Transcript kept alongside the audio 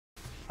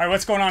Alright,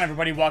 what's going on,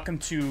 everybody? Welcome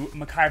to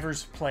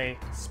McIvors Play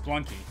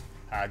Spelunky.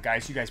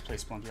 Guys, you guys play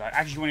Spelunky.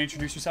 Actually, you want to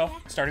introduce yourself?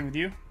 Starting with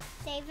you.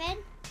 David,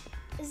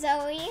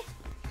 Zoe,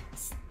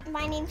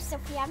 my name's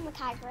Sophia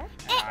McIvor.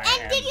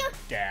 And did you...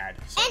 Dad.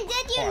 So and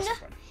did you know...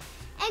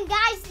 And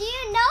guys, do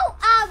you know,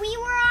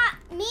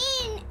 me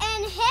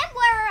and him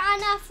were on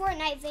a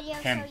Fortnite video,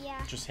 him. So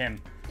yeah. Just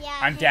him. Yeah.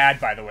 I'm Dad,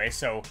 by the way,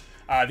 so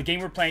the game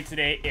we're playing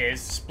today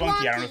is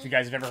Spelunky. I don't know if you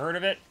guys have ever heard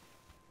of it.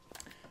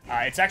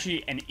 It's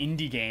actually an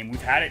indie game.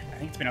 We've had it, I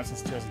think it's been out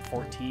since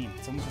 2014.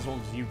 It's almost as old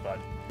as you, bud.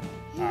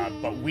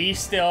 But we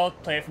still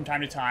play it from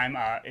time to time.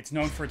 It's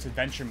known for its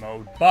adventure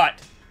mode,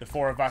 but the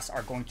four of us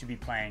are going to be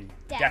playing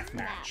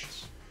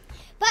Deathmatch.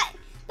 But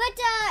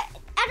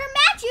at a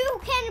match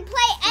you can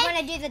play. You want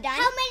to do the done?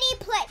 How many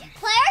players?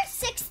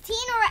 16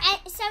 or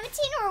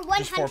 17 or 100?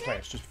 Just 4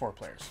 players. Just 4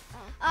 players.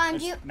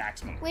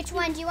 Maximum. Which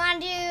one do you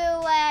want to do?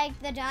 Like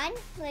the done,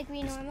 like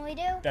we normally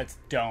do? That's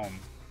Dome.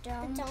 Dad,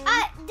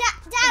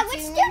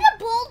 let's do the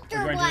boulder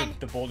one. We're going to do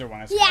the boulder one.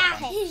 That's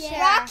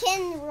yeah. Rock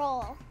and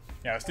roll.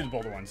 Yeah, let's do the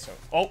boulder one. So,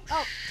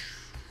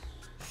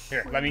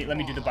 here, let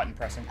me do the button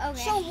pressing.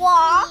 Okay. So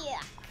walk.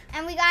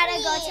 And we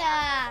gotta go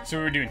to... So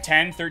we're doing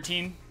 10,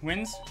 13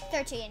 wins?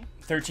 13.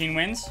 13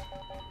 wins,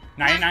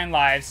 99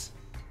 lives,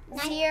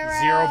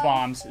 0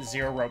 bombs,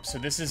 0 ropes. So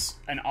this is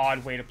an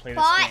odd way to play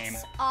this game.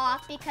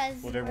 Off because...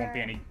 Well, there won't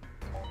be any...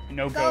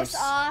 No ghosts,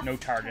 no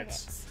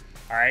targets.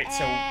 Alright,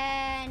 so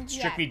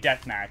strictly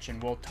deathmatch,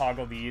 and we'll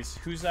toggle these.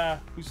 Who's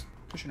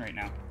pushing right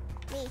now?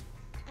 Me,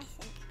 I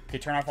think. Okay,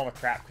 turn off all the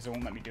crap, because it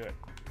won't let me do it.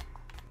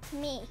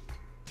 Me.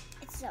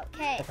 It's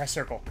okay. Oh, press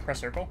circle.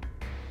 Press circle.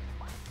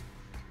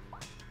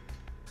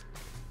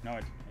 No,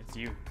 it's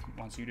you. It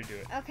wants you to do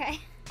it. Okay.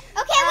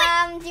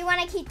 Okay, do you want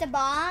to keep the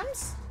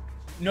bombs?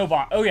 No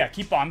bomb. Oh, yeah,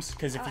 keep bombs,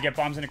 because if you get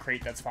bombs in a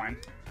crate, that's fine.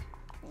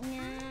 Yeah.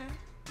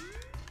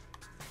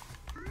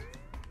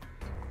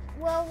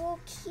 Well, we'll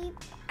keep...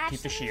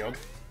 Keep the shield.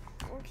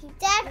 We'll keep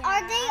Dad,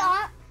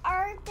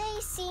 are they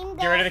seeing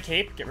the... Get rid of the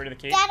cape. Get rid of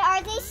the cape. Dad,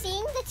 are they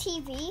seeing the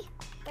TV?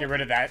 Get rid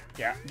of that.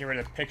 Yeah. Get rid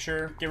of the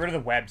picture. Get rid of the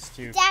webs,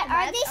 too. Dad,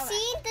 are they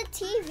seeing the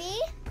TV?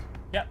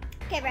 Yep.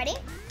 Okay, ready?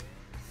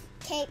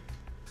 Okay.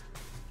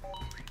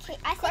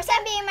 Of course,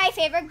 I'm being my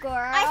favorite girl.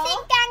 I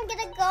think I'm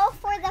gonna go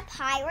for the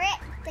pirate.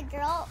 The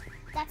girl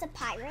that's a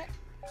pirate.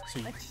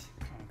 Sweet.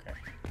 Okay.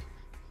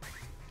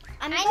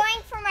 I'm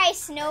going for my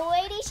snow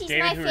lady. She's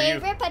David, my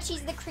favorite, but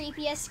she's the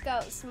creepiest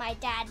ghost, my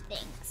dad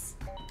thinks.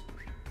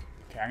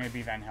 Okay, I'm gonna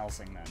be Van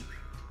Helsing then.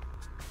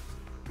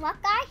 What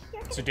guy?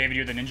 So David,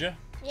 you're the ninja?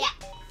 Yeah.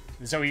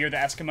 Zoe, you're the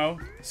Eskimo.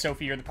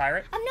 Sophie, you're the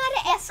pirate? I'm not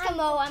an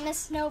Eskimo, I'm a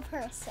snow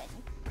person.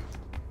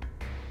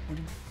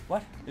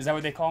 What? Is that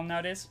what they call them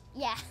nowadays?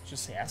 Yeah.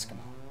 Just say Eskimo.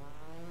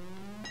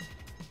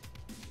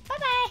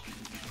 Bye-bye.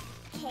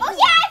 Okay. Oh,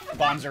 yeah, I forgot.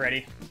 Bombs are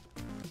ready.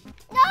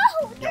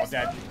 No! Y'all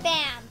dead.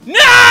 Bam.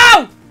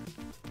 No!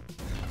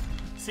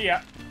 See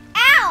ya.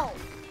 Ow!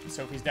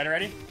 Sophie's dead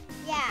already?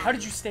 Yeah. How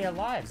did you stay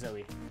alive,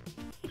 Zoe?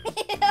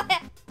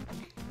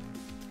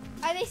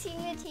 Are they seeing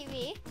the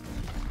TV?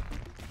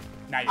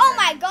 Now you're oh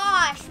my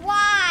gosh,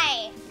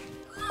 why?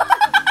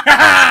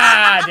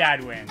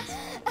 Dad wins.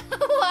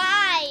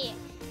 Why?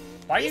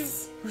 Why are you?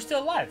 Who's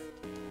still alive?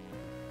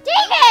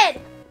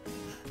 David!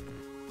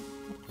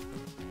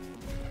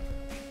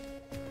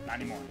 Not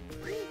anymore.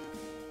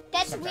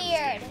 That's Sometimes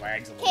weird.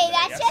 Okay,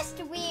 that's just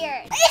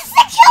weird. It's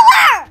the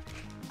killer!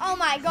 Oh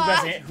my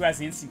gosh. Who has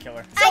the instant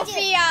killer?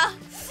 Sophia.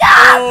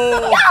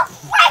 No! No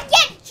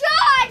freaking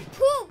John!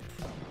 Poop!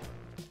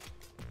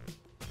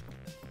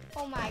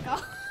 Oh my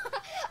god.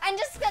 I'm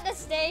just gonna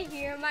stay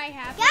here, my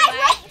happy life.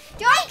 Guys,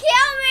 don't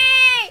kill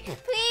me!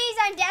 Please,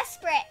 I'm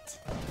desperate.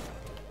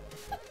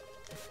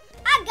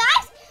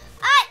 Guys,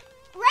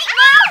 right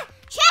now,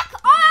 check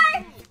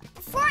our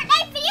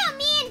Fortnite video,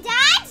 me and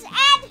Dad's,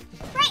 and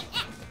right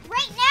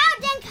now,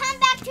 then come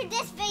back to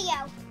this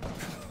video.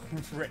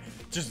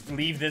 Just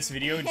leave this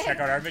video and check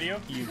out our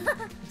video, you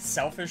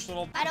selfish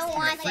little... I don't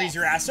want to freeze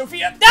your ass,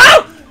 Sophia.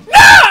 No!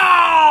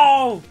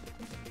 No!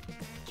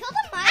 Kill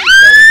the mic.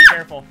 Zoe, be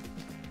careful.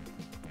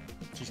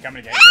 She's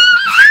coming to get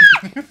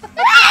you.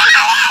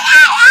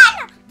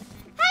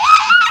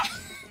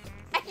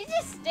 I can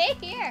just stay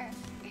here.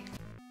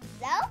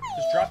 Zoe?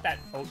 Just drop that.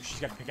 Oh, she's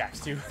got a pickaxe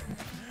too.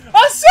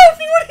 Oh,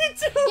 Sophie, what are you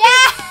doing?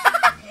 Yeah!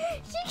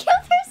 She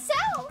killed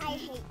herself. I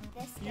hate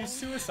this game. You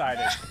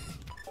suicided.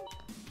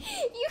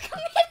 You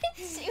committed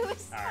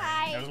suicide.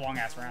 Alright, that was a long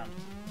ass round.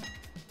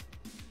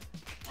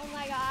 Oh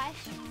my gosh.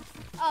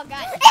 Oh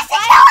god. It's the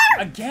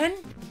killer! Again?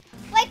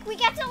 Like, we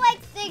get to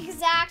like the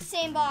exact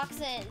same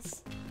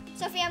boxes.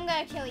 Sophie, I'm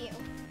gonna kill you.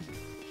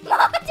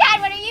 Mom, Dad,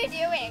 what are you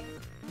doing?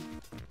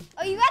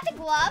 Oh, you got the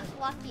glove?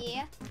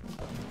 Lucky.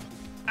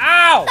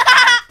 Ow!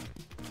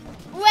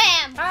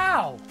 Wham!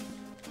 Ow!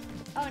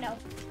 Oh no.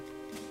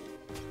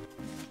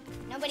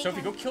 Nobody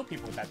Sophie, go kill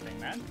people with that thing,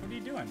 man. What are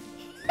you doing?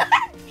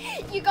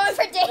 You going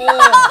for David?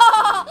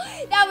 Oh.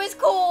 That was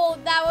cool.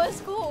 That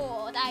was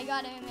cool. I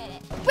gotta admit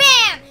it.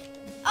 Bam!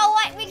 Oh,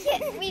 what? We can.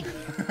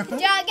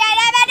 No!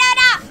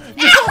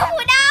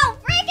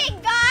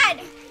 Freaking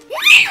God!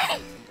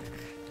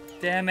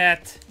 Damn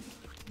it.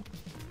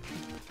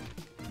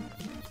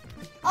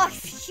 Oh,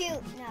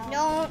 shoot. No.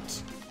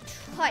 Don't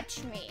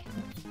touch me.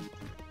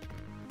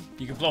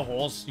 You can blow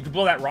holes. You can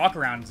blow that rock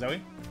around,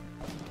 Zoe.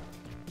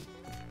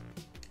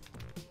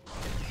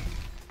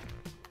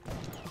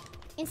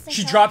 Instant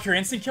She kill. dropped her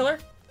instant killer?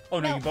 Oh,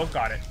 no, No. you both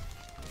got it.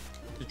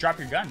 Just drop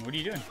your gun. What are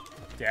you doing?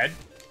 Dead.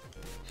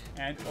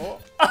 And, oh.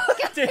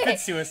 David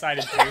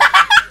suicided too. There's no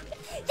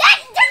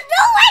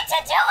way to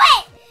do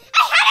it! I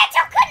had it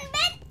to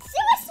commit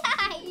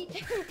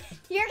suicide!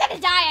 You're gonna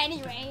die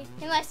anyway,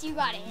 unless you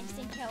got an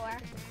instant killer.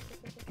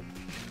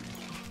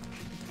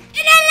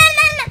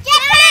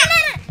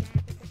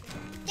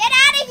 Get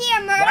out of here,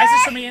 murderer! Why is there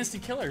so many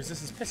instant killers?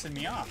 This is pissing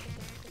me off.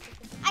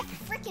 I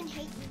freaking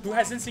hate you. Who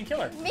has instant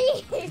killer?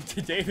 Me!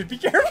 David, be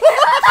careful.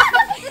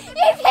 He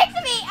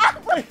picked me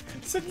up! Wait,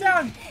 sit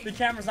down. The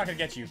camera's not gonna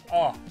get you.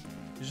 Oh,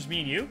 it's just me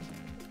and you?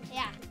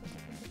 Yeah.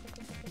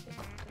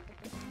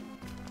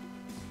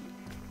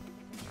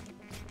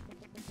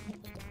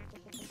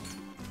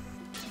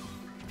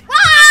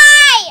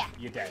 Why?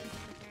 You're dead.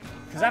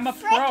 Because I'm a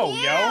frick pro, you.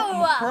 yo.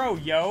 I'm a pro,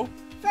 yo.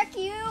 Frick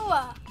you!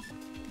 No,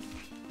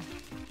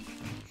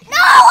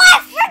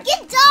 I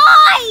freaking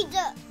died!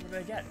 What did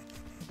I get?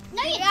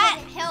 No, You you got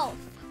didn't. health.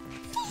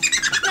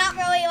 Not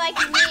really like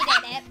you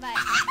needed it, but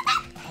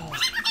Oh.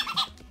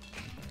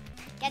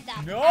 get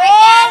that. No!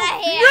 Out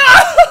of here.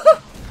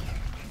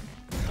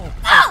 No! Oh,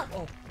 Oh!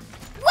 oh.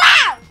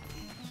 Wow!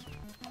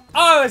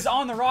 Oh, I was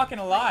on the rock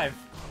and alive.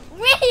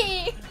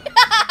 Wee!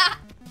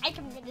 I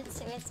committed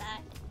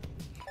suicide.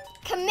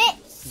 Commit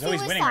Zoe's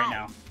suicide. winning right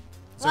now.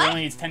 Zoe What?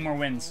 only needs 10 more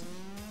wins.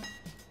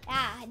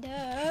 Ah,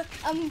 duh.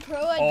 I'm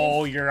pro at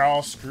Oh, you're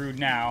all screwed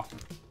now. this.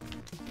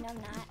 No, I'm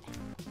not.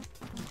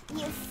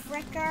 You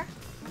fricker.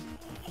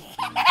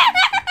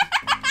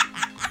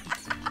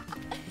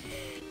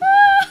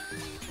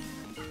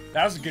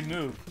 That was a good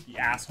move, you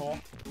asshole.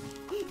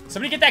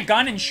 Somebody get that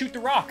gun and shoot the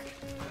rock.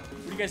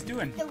 What are you guys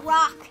doing? The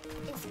rock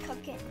is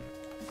cooking.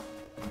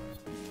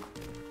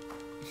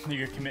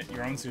 You're gonna commit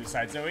your own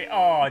suicide, Zoe.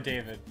 Oh,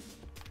 David.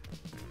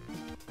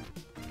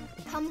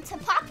 Come to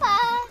Papa.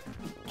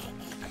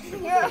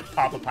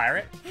 Papa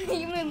Pirate.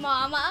 You mean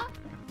mama?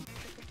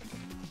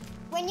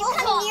 When you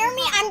come near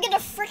me, I'm gonna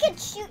freaking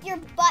shoot your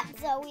butt,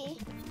 Zoe.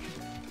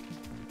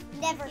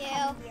 Never You.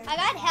 come near I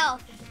got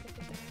health.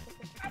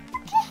 I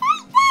freaking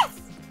hate this.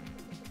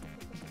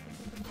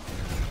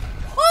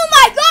 Oh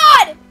my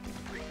god!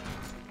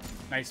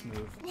 Nice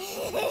move.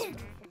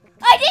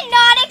 I did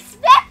not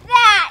expect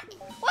that!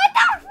 What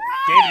the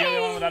frick? David, you're the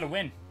only one without a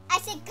win. I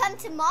said come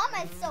to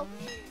Mama, so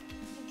you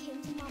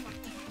came to Mama.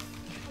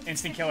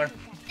 Instant killer.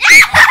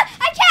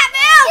 I can't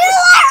move! You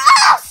are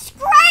all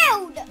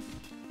screwed.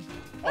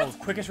 Oh,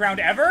 quickest round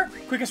ever?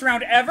 Quickest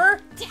round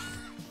ever?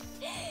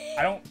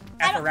 I don't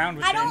F around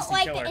with I the don't instant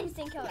like killer. the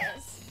instant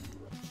killers.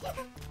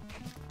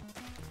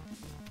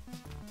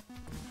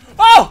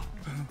 Oh!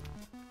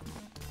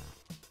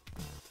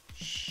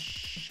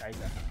 Scheiße.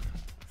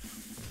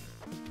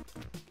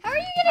 How are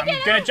you gonna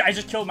get out? I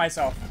just killed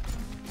myself.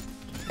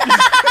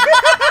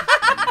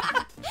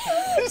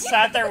 Just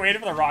sat there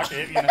waiting for the rock to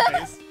hit me in the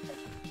face.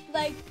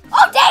 Like,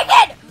 oh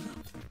David!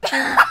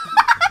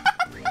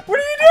 What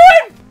are you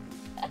doing?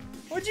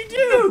 What'd you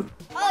do?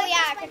 Oh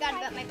yeah, I forgot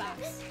about my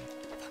box.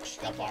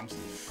 Got bombs.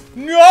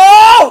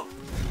 No!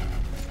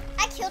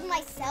 I killed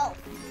myself.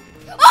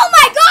 Oh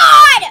my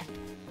god!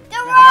 The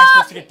How am I supposed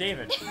rock! to get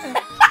David?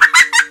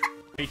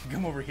 You can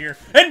come over here.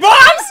 And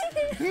bombs!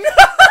 No!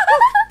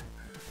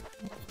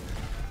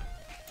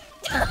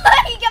 He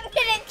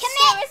committed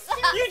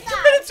suicide. You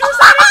committed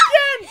suicide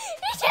again!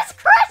 He just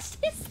crushed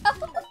himself.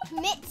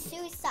 Commit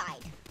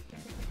suicide.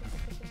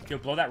 Yo,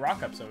 blow that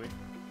rock up, Zoe.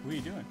 What are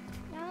you doing?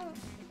 No,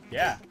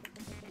 Yeah.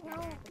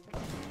 no.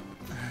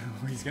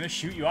 He's gonna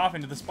shoot you off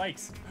into the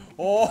spikes.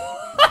 Oh,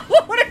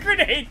 what a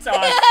grenade toss!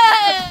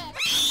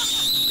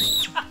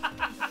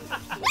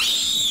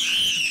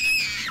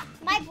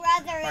 My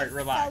brother is Alright,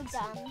 relax. so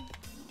dumb.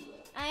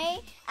 I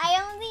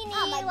only need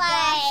Oh my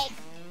like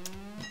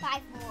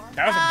 5 more.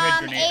 That was a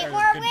good grenade. 8 That more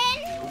was a good-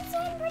 wins.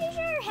 I'm pretty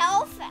sure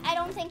health. I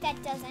don't think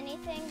that does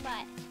anything,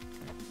 but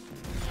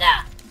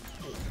I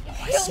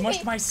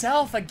smushed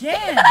myself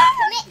again!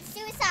 Commit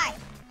suicide.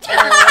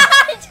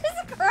 I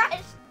just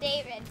crushed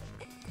David.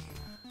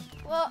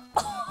 Well,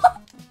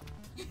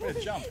 What a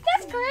jump.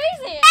 that's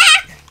crazy.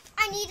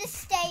 I need to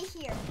stay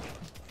here.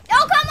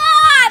 Oh come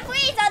on,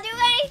 please! I'll do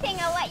anything.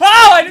 I'll let you.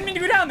 Oh, I didn't mean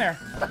to go down there.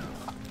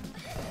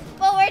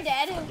 Well, we're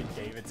dead.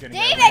 David's gonna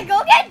David,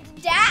 go get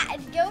Dad.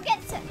 Go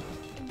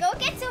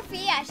get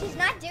Sophia. She's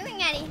not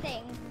doing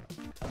anything.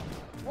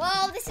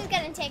 Well, this is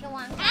gonna take a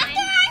long time. After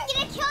I'm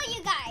gonna kill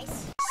you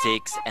guys.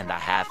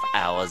 6.5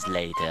 hours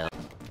later.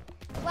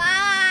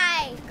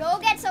 Why? Go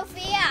get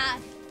Sophia.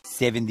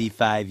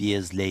 75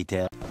 years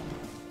later.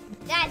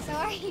 Dad, so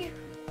are you?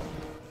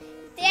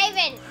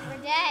 David, we're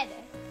dead.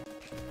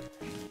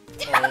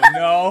 Oh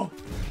no.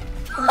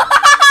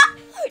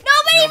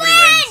 Nobody Nobody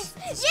wins!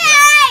 wins.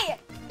 Yay!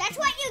 That's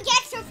what you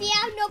get, Sophia.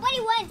 Nobody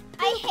wins.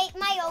 I hate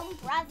my own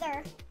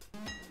brother.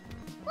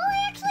 Well,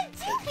 I actually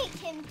do hate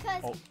him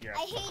because Oh, you're I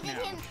hated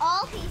now. him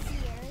all these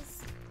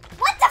years.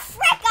 What the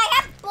frick? I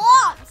have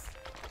bombs!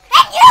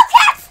 And you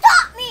can't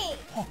stop me!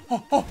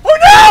 Oh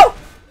no!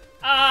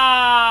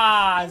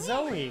 Ah,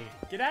 Zoe,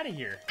 get out of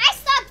here. I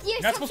stopped you,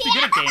 You're not supposed to be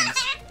good at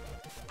games.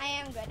 I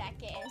am good at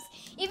games.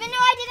 Even though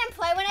I didn't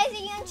play when I was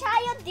a young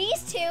child,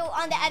 these two,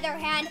 on the other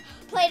hand,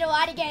 played a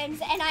lot of games,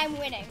 and I'm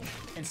winning.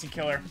 Instant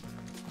killer.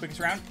 Quickest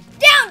round.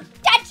 Don't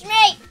touch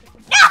me!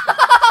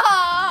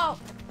 No!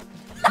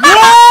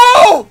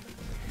 No!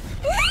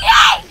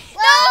 Yay!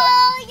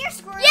 Well, you're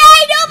screwed.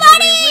 Yay,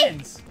 Nobody nobody!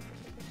 wins.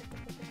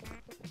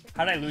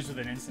 How did I lose with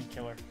an instant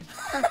killer?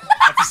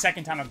 That's the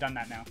second time I've done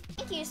that now.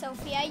 Thank you,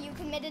 Sophia. You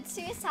committed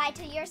suicide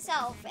to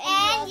yourself.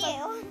 And you.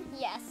 you.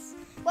 Yes.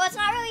 Well, it's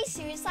not really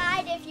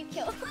suicide if you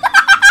kill.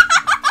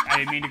 I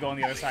didn't mean to go on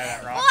the other side of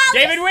that rock. Well, at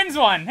David wins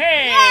one.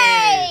 Hey!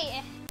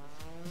 Yay!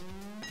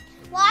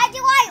 Why do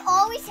I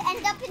always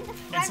end up in the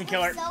front Instant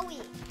killer. with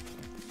Zoe?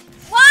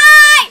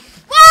 Why?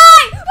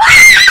 Why?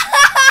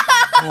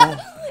 Oh.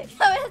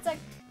 So it's like,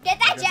 get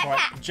that Guess what?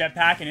 jetpack.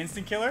 Jetpack and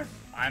instant killer?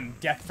 I'm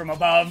death from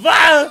above.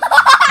 Ah!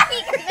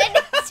 He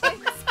committed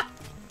suicide.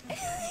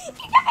 He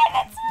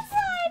committed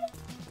suicide.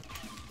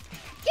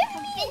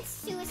 Give me. It's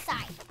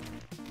suicide.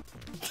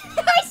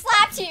 I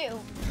slapped you,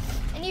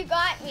 and you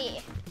got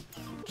me.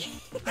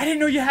 I didn't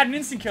know you had an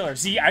instant killer.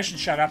 See, I should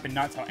shut up and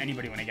not tell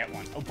anybody when I get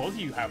one. Oh, both of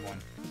you have one.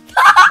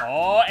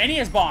 Oh, and he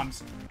has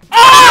bombs.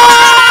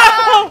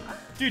 Oh!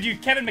 Dude, you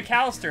Kevin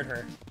McAllistered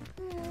her.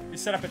 You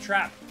set up a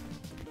trap.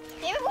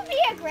 David would be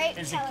a great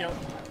Instant killer.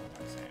 kill.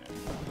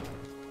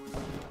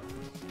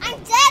 I'm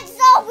dead,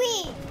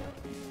 Zoe!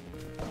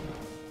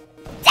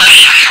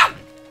 Damn!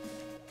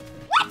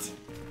 What?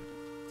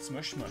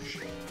 Smush, smush.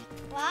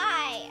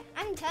 Why?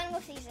 I'm done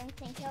with these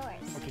instant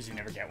killers. Because you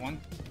never get one.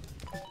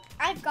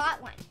 I've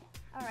got one.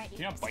 Alrighty. Can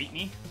you not bite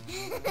me?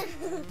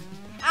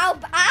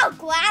 I'll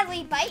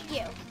gladly bite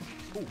you.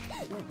 Ooh,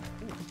 ooh, ooh.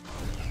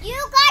 You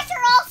guys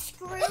are all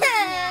screwed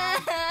now.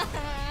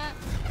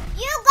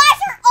 You guys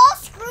are all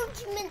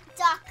Scrooge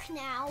McDuck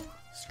now.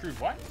 Screwed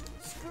what?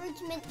 Scrooge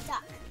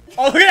McDuck.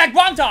 Oh, look at that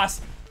bomb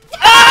toss!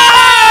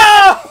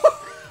 Oh!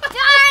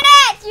 Darn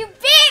it! You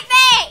beat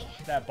me!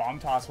 That bomb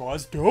toss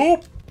was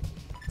dope.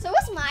 So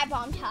what's my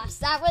bomb toss?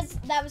 That was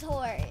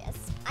hilarious.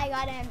 I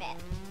gotta admit.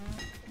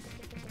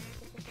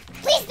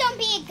 Please don't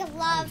be a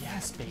glove.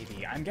 Yes,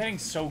 baby. I'm getting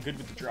so good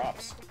with the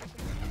drops.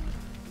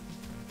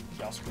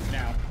 Y'all screwed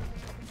now.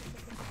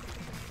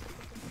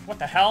 What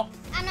the hell?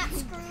 I'm not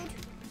screwed.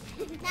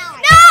 Now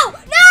I No!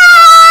 No!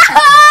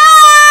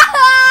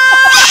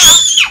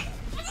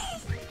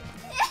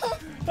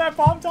 That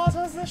bomb toss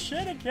was the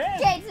shit again.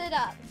 Gates it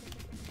up.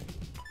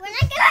 When I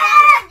get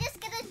done, I'm just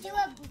gonna do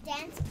a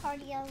dance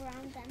party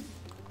around them.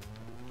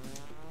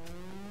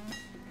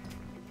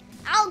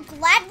 I'll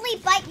gladly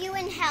bite you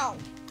in hell.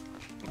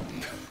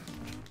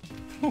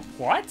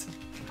 What?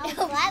 I'll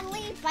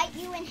gladly bite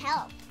you in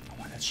hell. I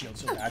want that shield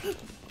so bad.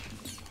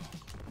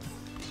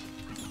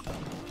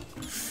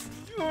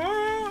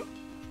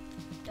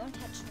 Don't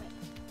touch me.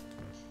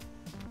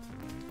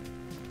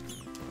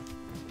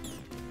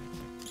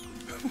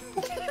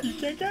 You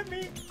can't get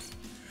me.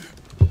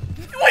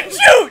 What?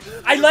 Shoot!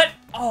 I let.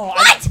 Oh.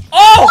 What?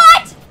 Oh!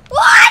 What?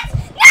 What?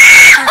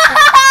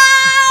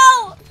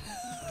 No!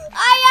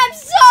 I am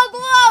so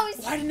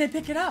close. Why didn't I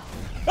pick it up?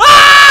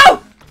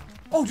 Oh!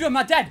 Oh, dude, I'm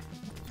not dead.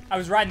 I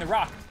was riding the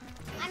rock.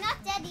 I'm not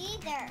dead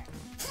either.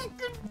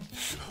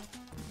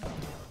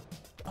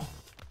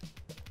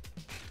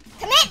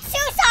 Commit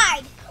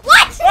suicide!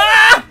 What?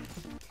 Ah!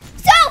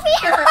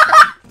 Sophia!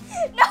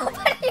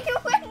 Nobody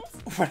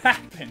wins. What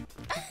happened?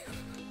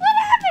 What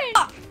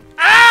happened?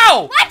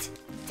 Ow! What?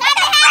 Time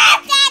to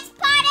have a dance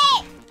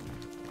party!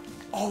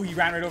 Oh, you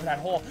ran right over that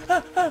hole.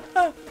 Oh,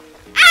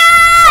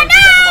 Ah, dude,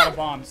 that's a lot of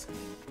bombs.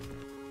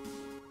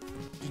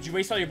 Did you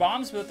waste all your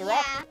bombs with the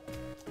rock? Yeah.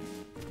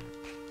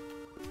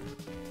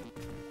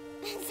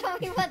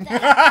 Sorry about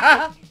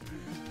that.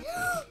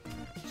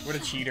 What a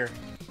cheater.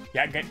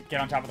 Yeah, get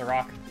on top of the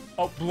rock.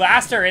 Oh,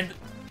 blast her in.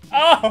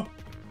 Oh!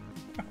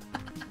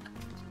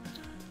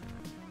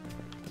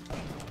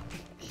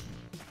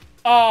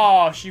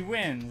 Oh, she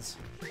wins.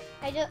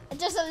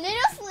 Just a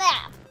little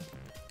slap.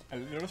 A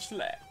little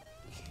slap.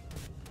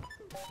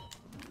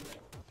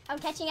 I'm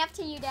catching up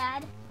to you,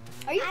 Dad.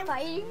 Are you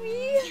fighting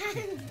me?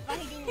 I'm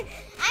fighting.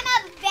 I'm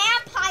a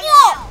vampire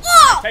Whoa! now.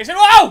 Whoa! Tyson,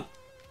 whoa!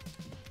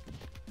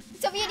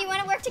 Sophia, do you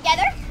want to work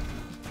together?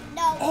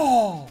 No.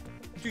 Oh!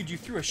 Dude, you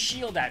threw a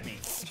shield at me.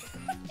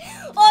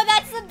 Oh,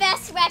 that's the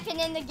best weapon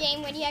in the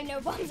game when you have no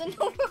bombs and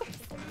no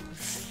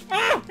ropes.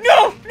 Ah,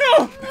 no!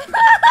 No!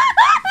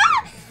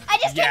 I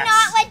just Yes.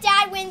 cannot let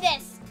Dad win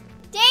this.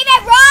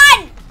 David,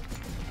 run!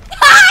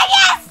 Ah,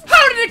 yes!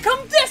 How did it come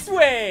this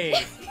way?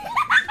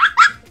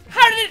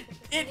 How did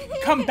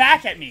it come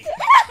back at me?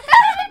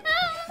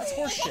 That's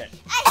horseshit.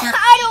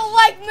 I don't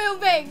like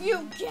moving.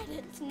 You get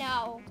it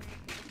now.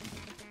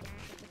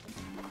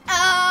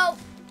 Oh.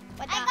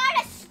 What the? I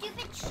got a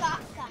stupid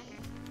shotgun.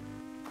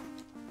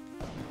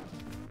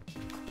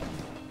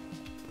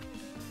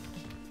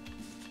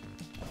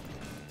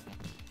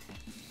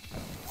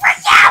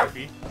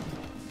 trophy.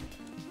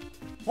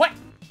 What?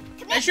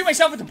 Did I shoot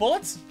myself with the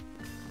bullets?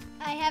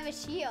 I have a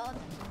shield.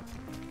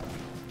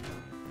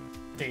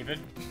 David.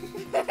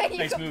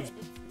 Nice move.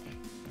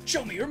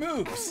 Show me your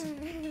moves.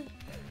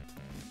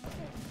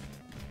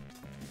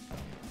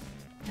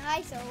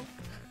 Nice.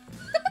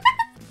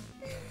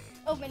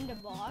 Open the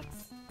box.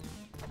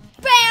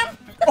 Bam!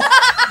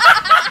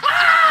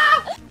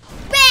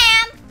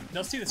 Bam!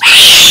 They'll see this.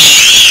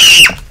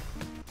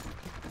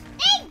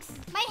 Thanks!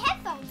 My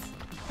headphones.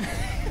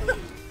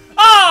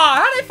 Ah!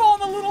 How did I fall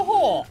in the little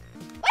hole?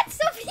 What's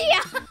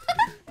Sophia?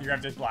 You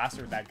have to blast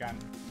her with that gun.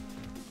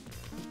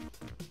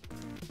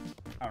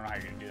 I don't know how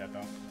you're gonna do that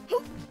though.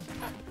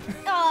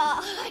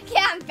 Oh, I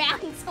can't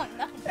bounce on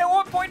them. At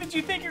what point did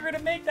you think you're gonna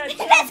make that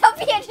jump?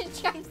 Sophia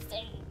just jumps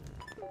in.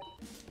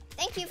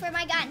 Thank you for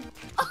my gun.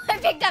 Oh, I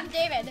picked up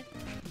David.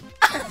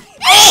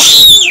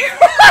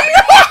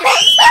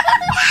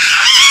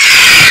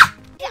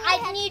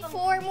 I need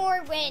 4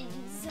 more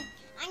wins.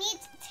 I need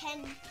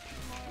 10 more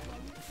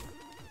wins.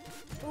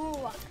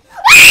 Ooh.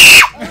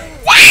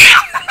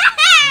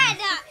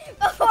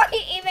 Before he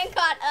even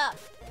caught up.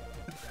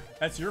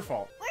 That's your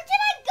fault. Where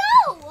did I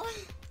go?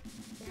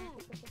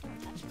 Don't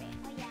touch me.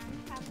 Oh yeah, I'm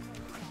probably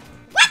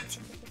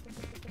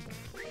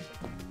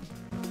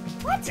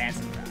What?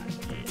 Dancing time.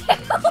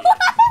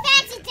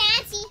 fancy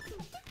dancy.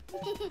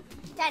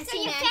 Fancy So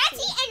you're Nancy.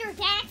 fancy and you're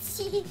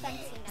dancy.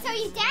 Fancy So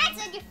you dance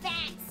and you're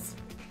fancy.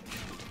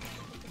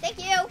 Thank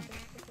you.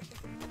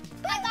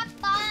 I got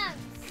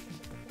bombs.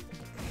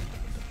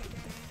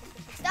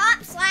 Stop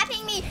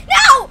slapping me.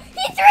 No!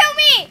 He threw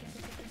me!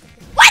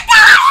 What the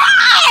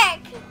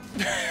heck?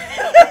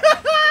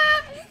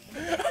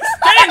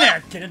 Stay in there!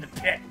 Get in the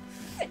pit!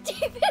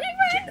 David, Get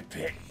in the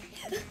pit!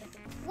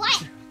 What?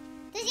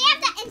 Does he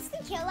have the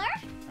instant killer?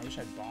 I wish I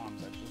had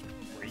bombs. I'd just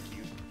break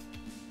you.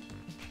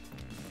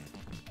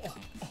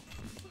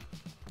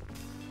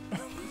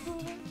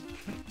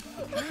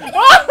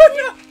 Oh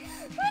no!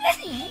 What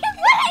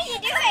are you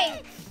doing?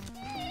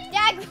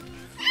 Dad,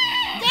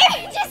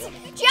 David, just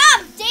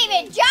jump!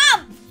 David,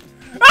 jump!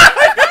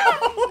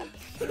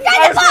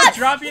 I was gonna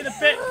drop you in the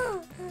pit.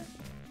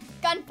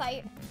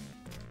 Gunfight.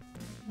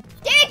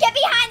 David, get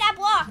behind that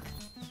block!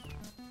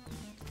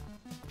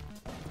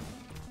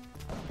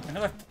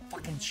 Another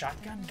fucking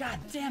shotgun? God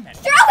damn it!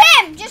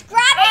 Throw him! Just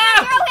grab him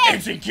and throw him!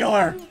 Instant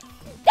killer!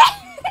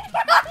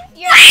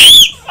 You're...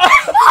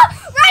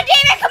 Run,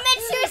 David! Commit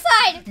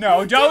suicide!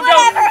 No, Do don't.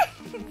 whatever!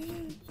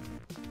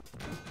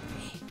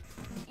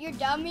 You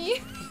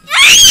dummy.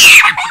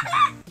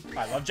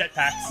 I love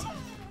jetpacks.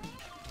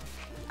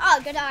 Oh,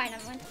 good iron. I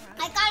went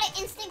I got an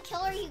instant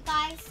killer, you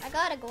guys. I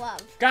got a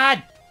glove.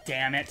 God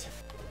damn it!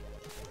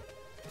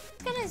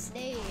 It's gonna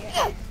stay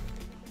here.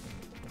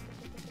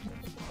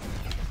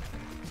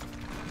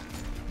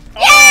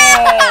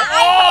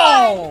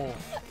 Oh!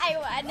 I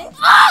won.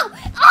 Oh!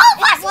 Oh,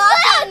 my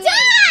Welcome.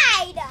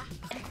 died!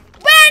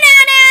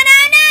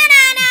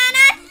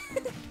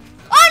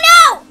 Oh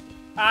no!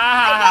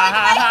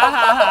 Ah!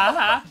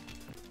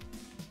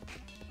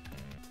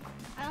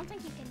 I don't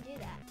think you can do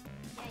that.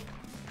 Yeah, you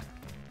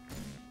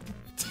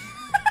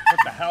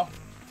What the hell?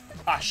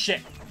 Ah,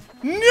 shit.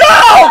 No!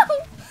 can.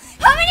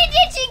 How many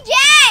did you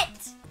get?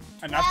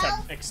 Enough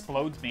 12. to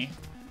explode me.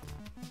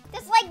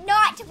 That's like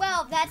not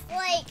 12. That's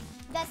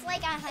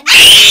like 100.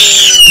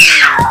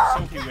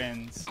 Sophie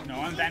wins. No,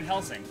 I'm Van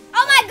Helsing.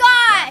 Oh my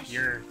gosh!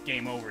 You're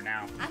game over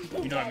now.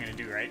 You know what I'm gonna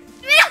do, right?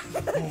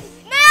 No!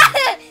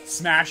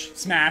 Smash,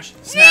 smash,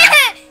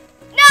 smash,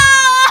 No!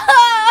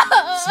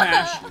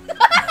 smash.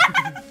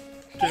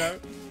 Get out.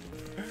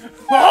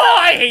 Oh,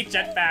 I hate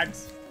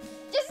jetpacks.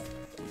 Just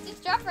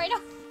drop right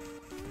off.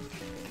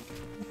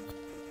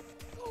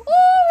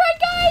 Oh, right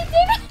guy,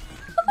 David.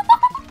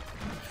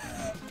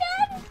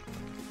 Dad.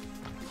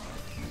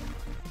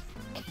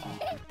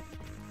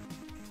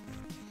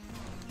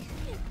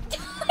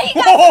 He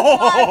got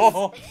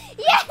the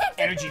Yes.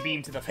 Energy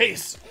beam to the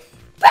face.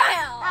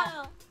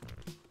 Bam.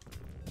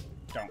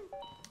 Don't.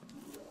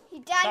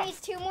 Dad Stop.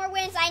 needs 2 more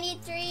wins. I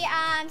need 3.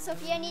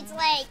 Sophia needs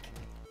like,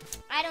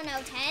 I don't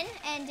know, 10,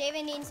 and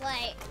David needs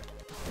like.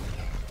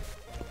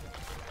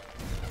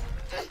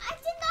 I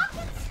did not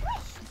get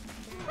squished.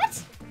 What?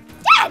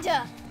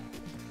 Dad!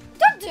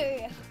 Don't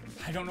do.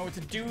 I don't know what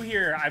to do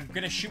here. I'm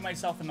gonna shoot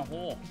myself in the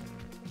hole.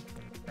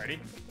 Ready?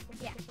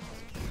 Yeah.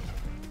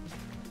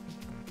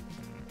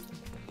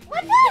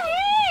 What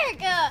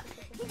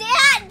the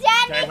heck?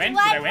 Dad Did I needs win?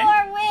 one Did I win?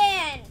 more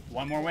win.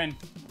 One more win.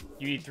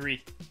 You need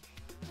 3.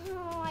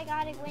 Oh, I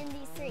gotta win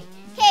these 3.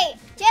 Okay,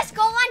 just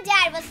go on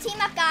Dad. Let's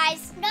team up,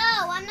 guys. No,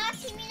 I'm not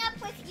teaming up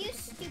with you,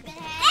 stupid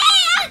head.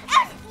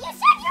 Hey, You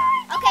said you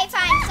were. okay,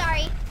 fine.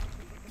 Sorry.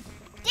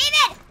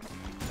 David!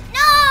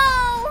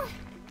 No!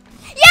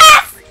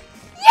 Yes!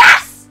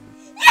 Yes!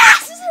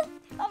 Yes!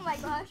 Oh my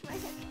gosh, my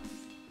head.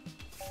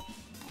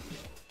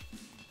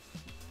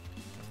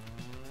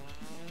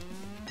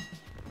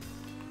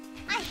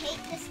 I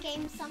hate this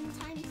game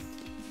sometimes.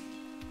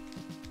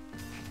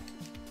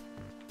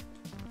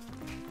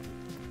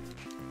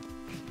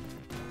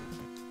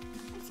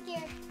 I'm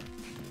scared.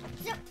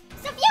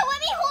 Sophia, let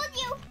me hold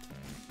you.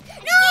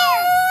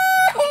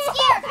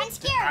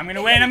 I'm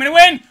gonna win. I'm gonna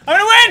win. I'm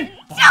gonna win.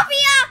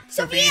 Sophia!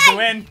 Sophia needs to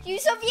win. You,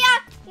 Sophia!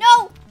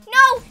 No!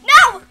 No!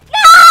 No!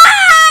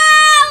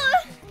 No!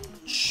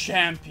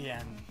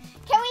 Champion.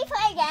 Can we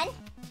play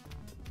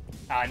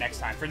again? Next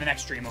time for the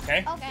next stream,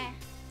 okay? Okay.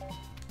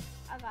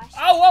 Oh gosh.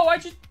 Oh,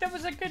 whoa! That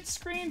was a good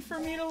screen for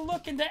me to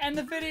look and to end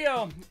the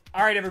video.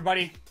 All right,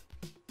 everybody.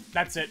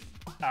 That's it.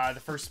 The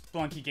first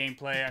Spelunky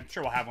gameplay. I'm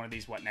sure we'll have one of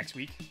these, next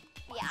week?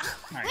 Yeah.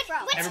 All right.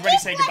 Which Everybody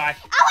say goodbye.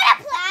 I want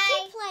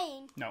to keep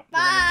playing. No, Bye.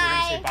 we're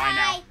gonna say bye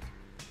now.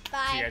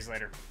 Bye. See you guys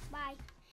later. Bye.